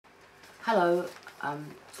Hello,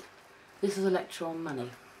 this is a lecture on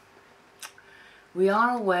money. We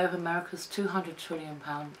are aware of America's $200 trillion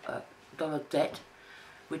debt,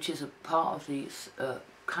 which is a part of the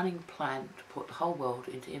cunning plan to put the whole world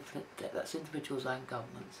into infinite debt. That's individuals and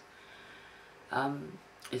governments.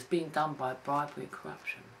 It's being done by bribery and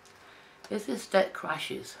corruption. If this debt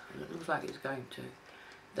crashes, and it looks like it's going to,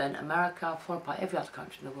 then America, followed by every other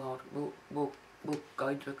country in the world, will go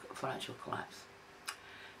into a financial collapse.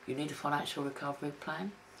 You need a financial recovery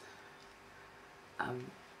plan.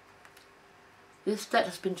 This debt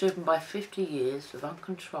has been driven by 50 years of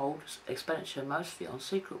uncontrolled expenditure, mostly on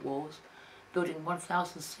secret wars, building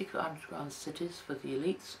 1,000 secret underground cities for the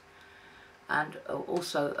elites, and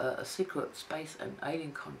also a secret space and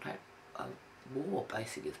alien contact war,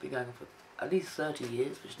 basically. It's been going on for at least 30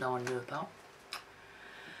 years, which no one knew about.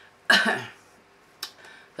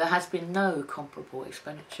 There has been no comparable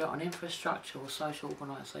expenditure on infrastructure or social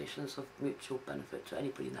organisations of mutual benefit to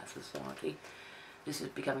anybody in that society. This is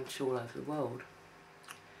becoming true all over the world.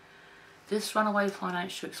 This runaway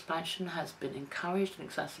financial expansion has been encouraged and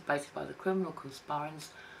exacerbated by the criminal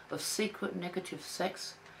conspirings of secret negative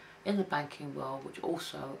sex in the banking world, which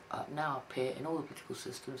also now appear in all the political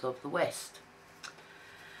systems of the West.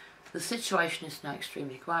 The situation is now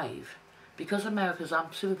extremely grave. Because America's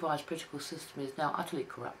unsupervised political system is now utterly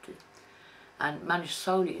corrupted and managed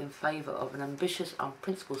solely in favour of an ambitious,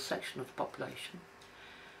 unprincipled section of the population,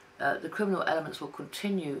 the criminal elements will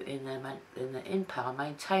continue in power,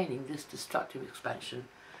 maintaining this destructive expansion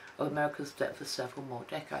of America's debt for several more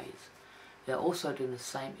decades. They are also doing the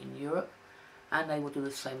same in Europe, and they will do the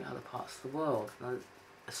same in other parts of the world. Now,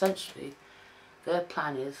 essentially, their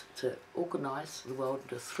plan is to organise the world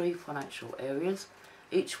into 3 financial areas,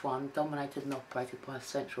 each one dominated and operated by a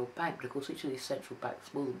central bank. But of course, each of these central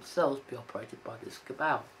banks will themselves be operated by this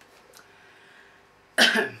cabal.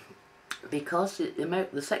 Because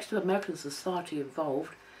the section of American society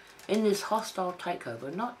involved in this hostile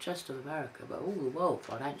takeover, not just of America, but all the world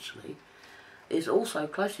financially, is also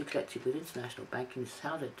closely connected with international banking. This is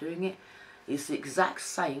how they're doing it. It's the exact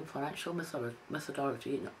same financial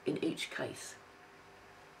methodology in each case.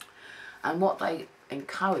 And what they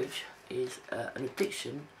encourage is an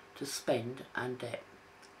addiction to spend and debt,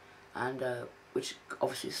 and which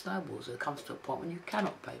obviously snowballs. It comes to a point when you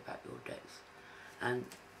cannot pay back your debts, and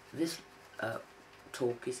this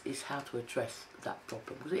talk is how to address that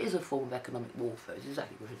problem, because it is a form of economic warfare. It's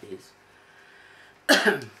exactly what it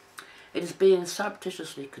is. It is being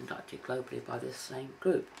surreptitiously conducted globally by this same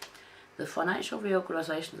group. The financial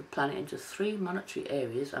reorganisation of the planet into 3 monetary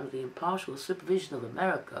areas under the impartial supervision of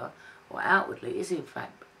America, or outwardly, is in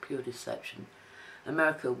fact pure deception.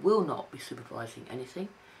 America will not be supervising anything.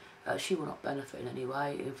 She will not benefit in any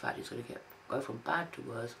way. In fact, it's going to go from bad to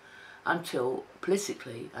worse until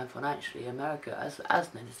politically and financially America as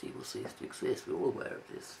an entity will cease to exist. We're all aware of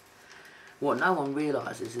this. What no one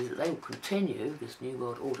realises is that they will continue, this New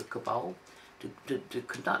World Order cabal, to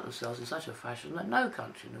conduct themselves in such a fashion that no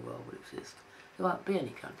country in the world will exist. There won't be any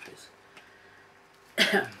countries.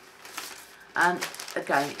 And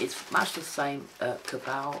again, it's much the same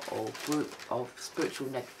cabal or group of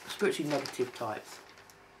spiritually negative types.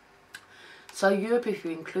 So Europe, if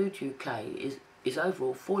you include UK, is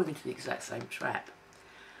overall falling into the exact same trap.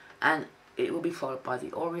 And it will be followed by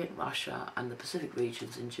the Orient, Russia and the Pacific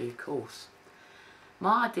regions in due course.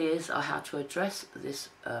 My ideas are how to address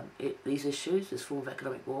these issues, this form of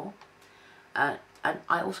economic war, and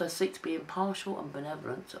I also seek to be impartial and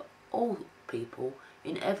benevolent to all people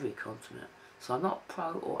in every continent. So I'm not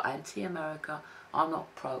pro or anti-America, I'm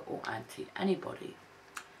not pro or anti-anybody.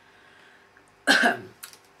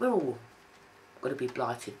 We're all going to be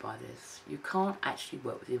blighted by this. You can't actually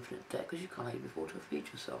work with infinite debt because you can't even afford to feed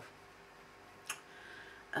yourself.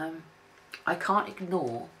 I can't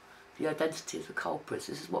ignore the identity of the culprits.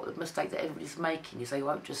 This is what the mistake that everybody's making, is they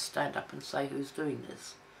won't just stand up and say who's doing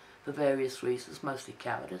this, for various reasons, mostly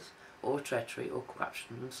cowardice or treachery or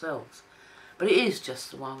corruption themselves. But it is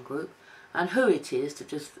just the one group. And who it is, to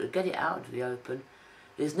just get it out into the open,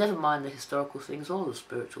 is never mind the historical things or the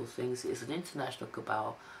spiritual things. It is an international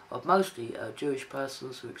cabal of mostly Jewish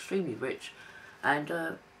persons who are extremely rich, and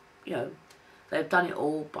you know, they've done it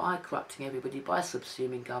all by corrupting everybody, by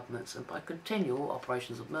subsuming governments, and by continual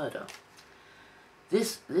operations of murder.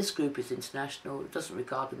 This group is international. It doesn't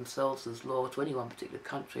regard themselves as loyal to any one particular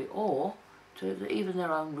country or to even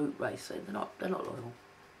their own root race. They're not loyal.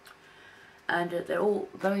 And they're all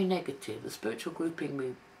very negative. The spiritual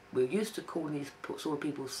grouping, we're used to calling these sort of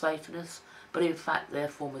people Satanists, but in fact their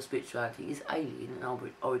form of spirituality is alien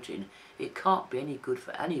in origin. It can't be any good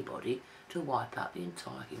for anybody to wipe out the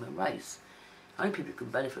entire human race. Only people who can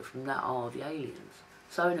benefit from that are the aliens.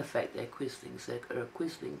 So in effect they're Quislings, they're a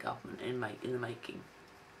Quisling government in the making.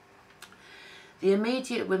 The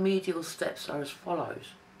immediate remedial steps are as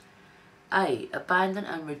follows. A. Abandon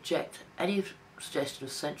and reject any suggestion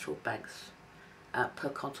of central banks per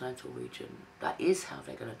continental region. That is how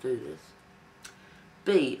they're going to do this.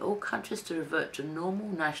 B. All countries to revert to normal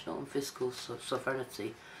national and fiscal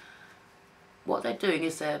sovereignty. What they're doing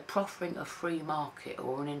is they're proffering a free market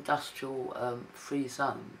or an industrial free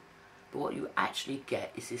zone. But what you actually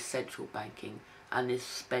get is this central banking and this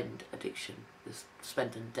spend addiction, this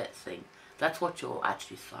spend and debt thing. That's what you're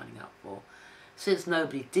actually signing up for. Since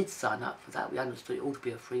nobody did sign up for that, we understood it ought to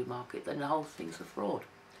be a free market, then the whole thing's a fraud.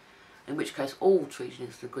 In which case all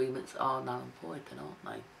treasonous agreements are null and void then,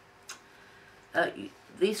 aren't they?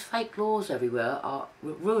 These fake laws everywhere are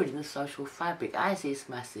ruining the social fabric, as is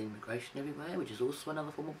mass immigration everywhere, which is also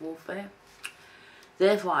another form of warfare.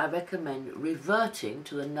 Therefore I recommend reverting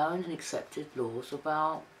to the known and accepted laws of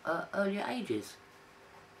our earlier ages.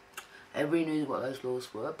 Everybody knew what those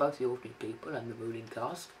laws were, both the ordinary people and the ruling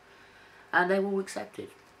caste, and they were all accepted.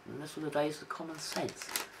 And this were the days of common sense.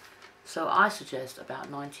 So I suggest about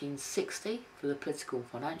 1960 for the political and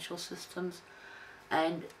financial systems,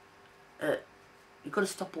 and you've got to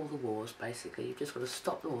stop all the wars, basically. You've just got to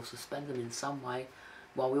stop them or suspend them in some way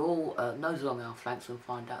while we all nose along our flanks and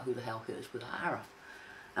find out who the hell hit us with a arrow.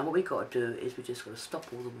 And what we've got to do is we just got to stop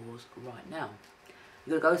all the wars right now.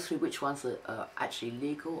 You've got to go through which ones are actually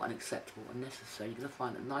legal and acceptable and necessary. You're going to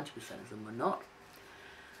find that 90% of them are not.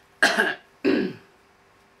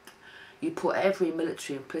 You put every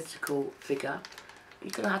military and political figure,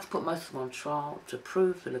 you're going to have to put most of them on trial to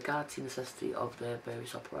prove the legality and necessity of their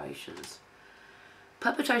various operations.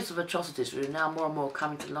 Perpetrators of atrocities are now more and more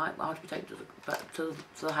coming to light, will have to be taken to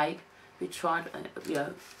the Hague, be tried,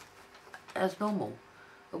 as normal.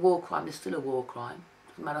 A war crime is still a war crime.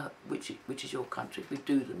 Doesn't matter which is your country. If we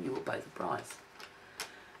do them, you will pay the price.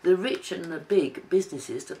 The rich and the big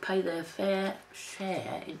businesses to pay their fair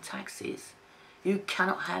share in taxes. You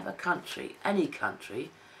cannot have a country, any country,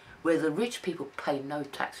 where the rich people pay no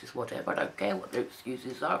taxes whatever. I don't care what their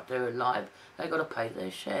excuses are. If they're alive, they've got to pay their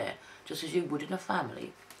share, just as you would in a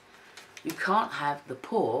family. You can't have the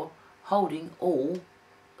poor holding all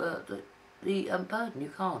the burden.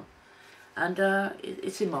 You can't. And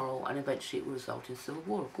it's immoral, and eventually it will result in civil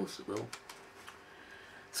war. Of course it will.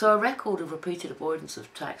 So a record of repeated avoidance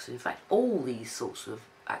of tax, in fact all these sorts of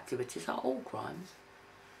activities are all crimes.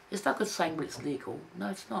 It's not good saying, well, it's legal. No,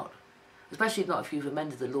 it's not. Especially not if you've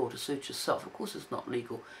amended the law to suit yourself. Of course it's not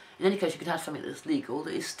legal. In any case, you can have something that's legal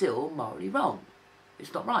that is still morally wrong.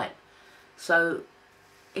 It's not right. So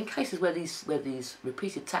in cases where these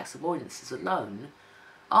repeated tax avoidances alone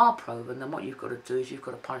are proven, then what you've got to do is you've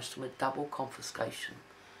got to punish them with double confiscation.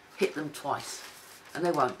 Hit them twice, and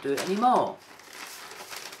they won't do it anymore.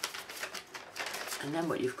 And then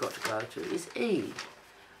what you've got to go to is E.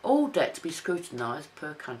 All debt to be scrutinised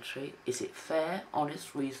per country. Is it fair,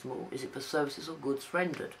 honest, reasonable? Is it for services or goods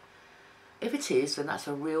rendered? If it is, then that's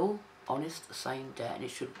a real, honest, sane debt, and it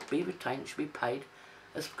should be retained, it should be paid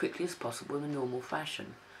as quickly as possible in the normal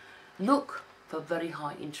fashion. Look for very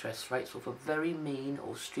high interest rates or for very mean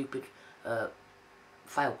or stupid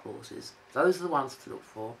fail clauses. Those are the ones to look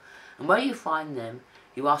for. And where you find them,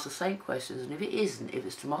 you ask the same questions, and if it isn't, if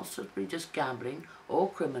it's demonstrably just gambling or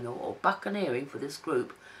criminal or buccaneering for this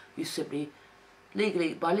group, you simply,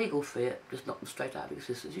 legally, by legal fear, just knock them straight out of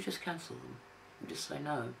existence. You just cancel them. You just say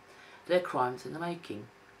no. They're crimes in the making.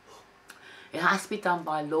 It has to be done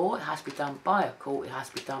by law, it has to be done by a court, it has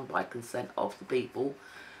to be done by consent of the people,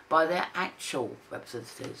 by their actual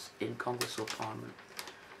representatives in Congress or Parliament.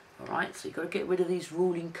 Alright, so you've got to get rid of these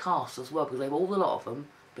ruling castes as well, because they've all, a lot of them,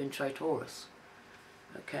 been traitorous.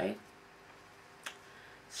 Okay?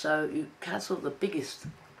 So you cancel the biggest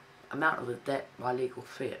amount of the debt by legal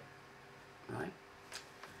fiat. Right?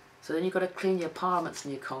 So then you've got to clean your parliaments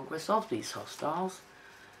and your Congress of these hostiles.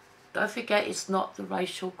 Don't forget, it's not the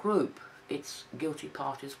racial group. It's guilty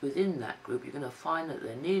parties within that group. You're going to find that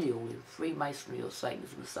they're nearly all in Freemasonry or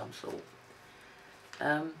Satanism of some sort.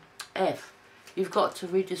 F. You've got to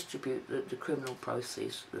redistribute the criminal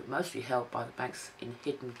proceeds that are mostly held by the banks in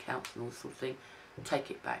hidden accounts and all this sort of thing.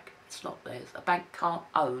 Take it back. It's not theirs. A bank can't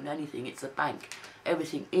own anything. It's a bank.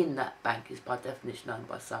 Everything in that bank is by definition owned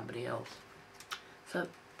by somebody else. So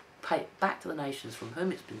pay it back to the nations from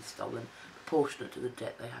whom it's been stolen, proportionate to the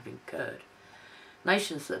debt they have incurred.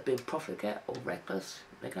 Nations that have been profligate or reckless,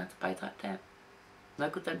 they're going to have to pay that debt. No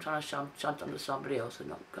good them trying to shunt under somebody else. They're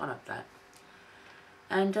not going to have that.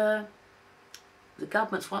 And the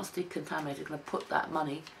governments, once decontaminated, are going to put that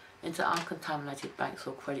money into uncontaminated banks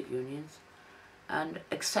or credit unions. and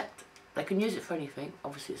accept they can use it for anything.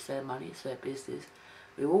 Obviously it's their money, it's their business.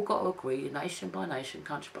 We've all got to agree, nation by nation,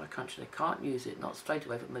 country by country, they can't use it, not straight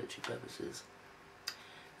away for military purposes.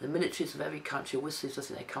 The militaries of every country always seems to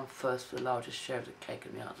think they come first for the largest share of the cake,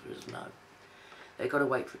 and the answer is no. They've got to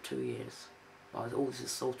wait for 2 years while all this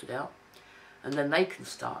is sorted out, and then they can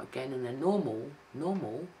start again in their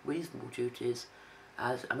normal, reasonable duties,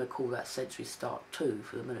 as I'm going to call that century start 2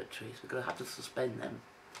 for the military, so we're going to have to suspend them.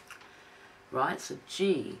 Right, so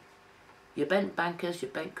G, your bent bankers, your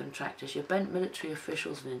bent contractors, your bent military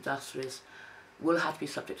officials and industrialists will have to be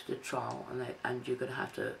subject to the trial, and you're going to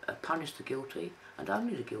have to punish the guilty, and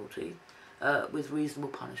only the guilty, with reasonable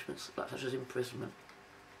punishments, such as imprisonment.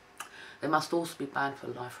 They must also be banned for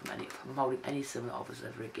life from holding any similar office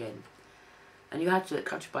ever again. And you had to do it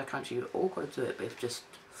country by country, you've all got to do it, but if just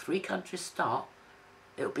 3 countries start,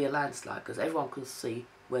 it'll be a landslide, because everyone can see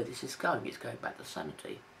where this is going. It's going back to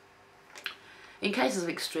sanity. In cases of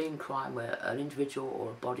extreme crime where an individual or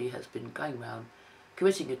a body has been going around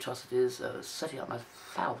committing atrocities, setting up most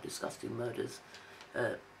foul, disgusting murders,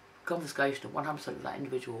 confiscation of 100% of that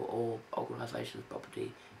individual or organisation's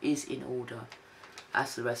property is in order.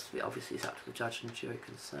 As the rest of it obviously is up to the judge and jury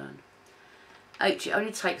concerned. H, it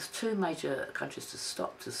only takes 2 major countries to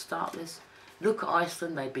start this. Look at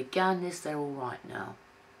Iceland, they began this, they're all right now.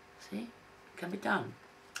 See, it can be done.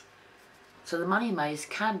 So the money maze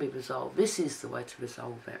can be resolved. This is the way to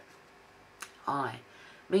resolve it. I,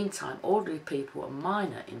 meantime, ordinary people and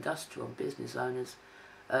minor industrial and business owners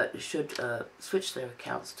should switch their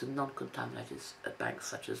accounts to non-contaminated banks,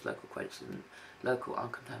 such as local credits and local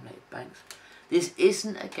uncontaminated banks. This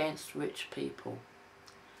isn't against rich people.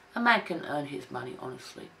 A man can earn his money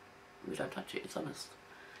honestly. We don't touch it, it's honest.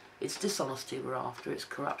 It's dishonesty we're after, it's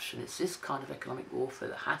corruption, it's this kind of economic warfare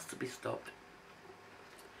that has to be stopped.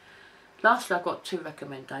 Lastly, I've got 2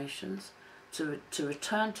 recommendations to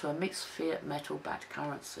return to a mixed fiat metal-backed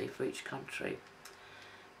currency for each country,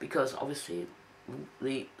 because obviously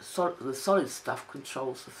the solid stuff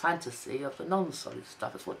controls the fantasy of the non-solid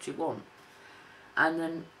stuff. It's what you want. And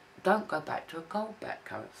then don't go back to a gold-backed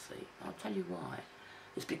currency. I'll tell you why.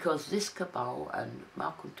 It's because this cabal and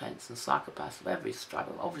malcontents and psychopaths of every stripe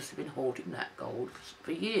have obviously been hoarding that gold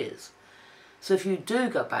for years. So if you do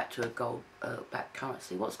go back to a gold-backed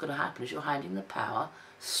currency, what's going to happen is you're handing the power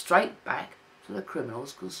straight back to the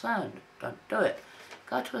criminals concerned. Don't do it.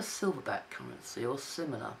 Go to a silver-backed currency or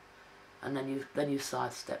similar, and then you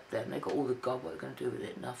sidestep them. They've got all the gold. What are they going to do with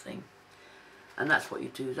it? Nothing. And that's what you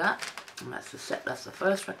do that. And that's the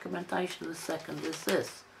first recommendation. The second is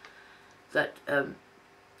this: that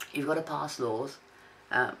you've got to pass laws,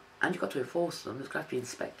 and you've got to enforce them. There's got to be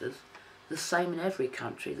inspectors. The same in every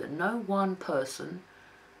country, that no one person,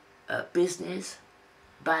 business,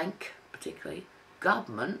 bank particularly,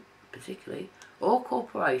 government particularly, or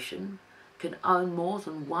corporation can own more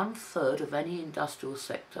than 1/3 of any industrial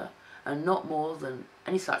sector, and not more than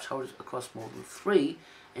any such holders across more than 3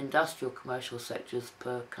 industrial commercial sectors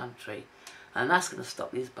per country. And that's going to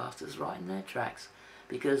stop these bastards right in their tracks,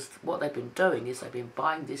 because what they've been doing is they've been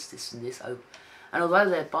buying this and this. And although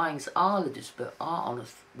their buyings are legitimate, are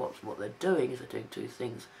honest, what they're doing is they're doing 2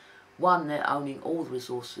 things. One, they're owning all the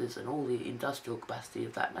resources and all the industrial capacity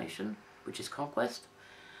of that nation, which is conquest.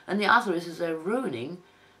 And the other is they're ruining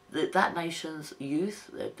that nation's youth,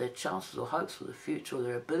 their chances or hopes for the future, or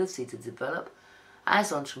their ability to develop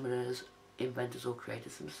as entrepreneurs, inventors or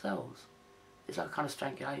creators themselves. It's like a kind of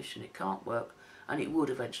strangulation. It can't work, and it would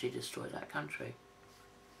eventually destroy that country.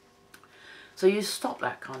 So you stop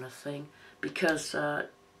that kind of thing, because,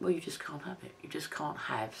 well, you just can't have it. You just can't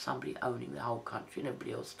have somebody owning the whole country and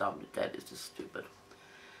everybody else starving to death. It's just stupid.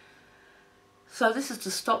 So this is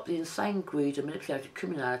to stop the insane greed and manipulated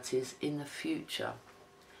criminalities in the future.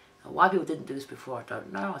 Now, why people didn't do this before, I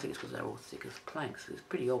don't know. I think it's because they're all thick as planks. It's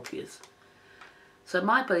pretty obvious. So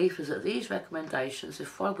my belief is that these recommendations, if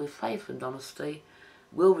followed with faith and honesty,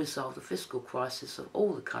 will resolve the fiscal crisis of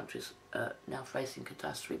all the countries now facing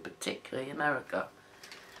catastrophe, particularly America.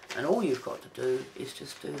 And all you've got to do is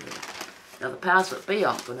just do them. Now the powers that be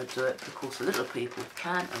aren't going to do it, but of course the little people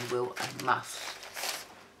can and will and must.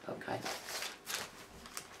 Okay.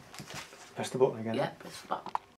 Press the button again. Yeah, press the button.